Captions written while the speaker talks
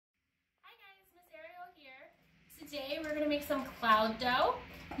Today we're going to make some cloud dough.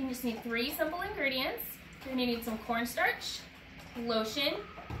 You just need 3 simple ingredients. You're going to need some cornstarch, lotion,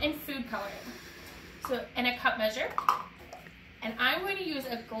 and food coloring. And a cup measure. And I'm going to use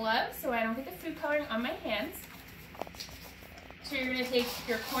a glove so I don't get the food coloring on my hands. So you're going to take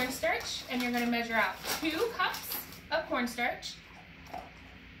your cornstarch and you're going to measure out 2 cups of cornstarch.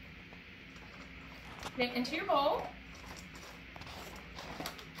 Put it into your bowl.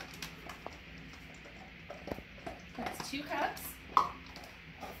 That's 2 cups.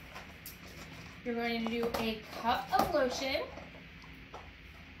 You're going to do a cup of lotion.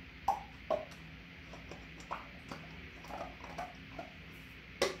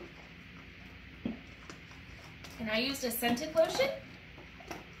 And I used a scented lotion.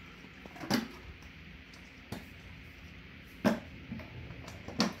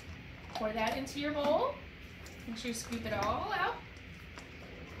 Pour that into your bowl. Make sure you scoop it all out.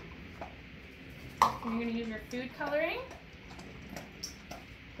 And you're going to use your food coloring.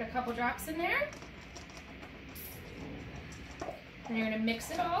 Put a couple drops in there. And you're going to mix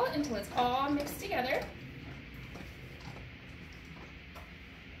it all until it's all mixed together.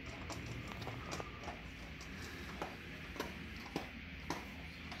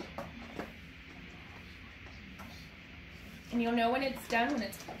 And you'll know when it's done, when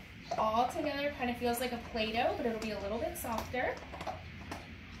it's all together. Kind of feels like a Play-Doh, but it'll be a little bit softer.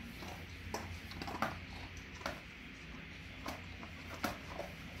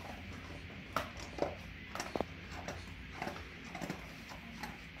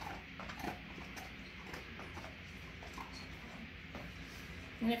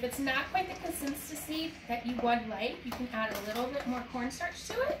 And if it's not quite the consistency that you would like, you can add a little bit more cornstarch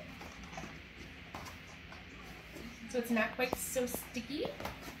to it, so it's not quite so sticky.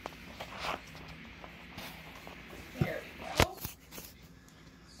 There we go.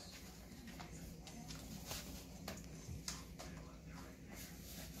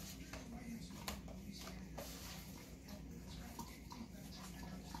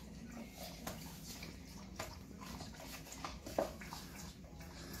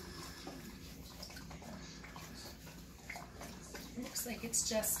 Looks like it's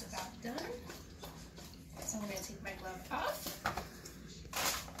just about done. So I'm going to take my glove off.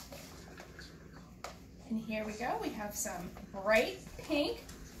 And here we go. We have some bright pink,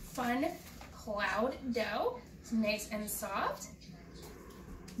 fun cloud dough. It's nice and soft.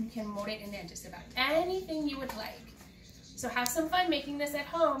 You can mold it into just about anything you would like. So have some fun making this at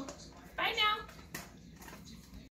home. Bye now.